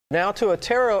Now to a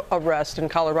terror arrest in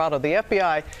Colorado. The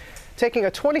FBI taking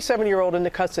a 27-year-old into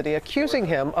custody, accusing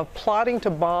him of plotting to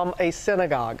bomb a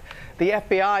synagogue. The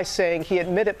FBI saying he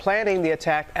admitted planning the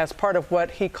attack as part of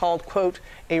what he called, quote,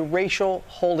 a racial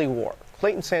holy war.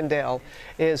 Clayton Sandell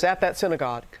is at that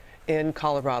synagogue in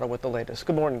Colorado with the latest.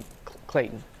 Good morning,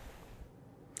 Clayton.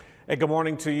 Hey, good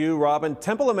morning to you, Robin.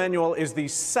 Temple Emmanuel is the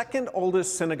second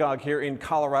oldest synagogue here in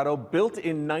Colorado, built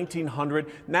in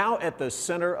 1900, now at the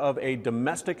center of a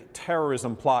domestic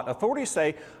terrorism plot. Authorities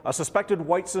say a suspected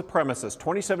white supremacist,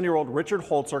 27-year-old Richard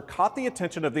Holzer, caught the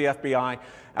attention of the FBI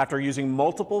after using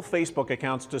multiple Facebook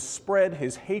accounts to spread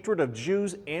his hatred of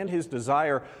Jews and his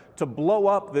desire to blow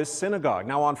up this synagogue.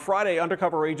 Now, on Friday,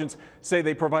 undercover agents say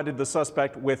they provided the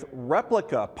suspect with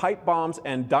replica pipe bombs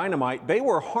and dynamite. They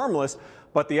were harmless,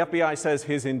 but the FBI says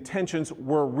his intentions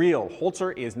were real.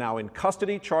 Holzer is now in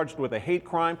custody, charged with a hate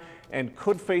crime, and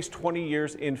could face 20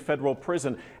 years in federal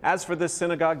prison. As for this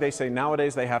synagogue, they say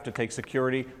nowadays they have to take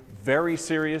security very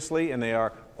seriously, and they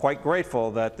are quite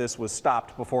grateful that this was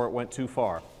stopped before it went too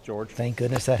far. George? Thank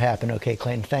goodness that happened. Okay,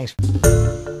 Clayton, thanks.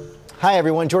 Hi,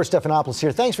 everyone. George Stephanopoulos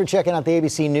here. Thanks for checking out the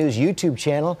ABC News YouTube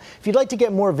channel. If you'd like to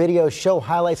get more videos, show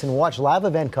highlights, and watch live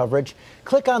event coverage,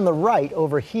 click on the right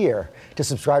over here to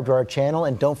subscribe to our channel.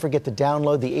 And don't forget to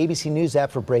download the ABC News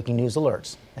app for breaking news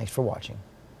alerts. Thanks for watching.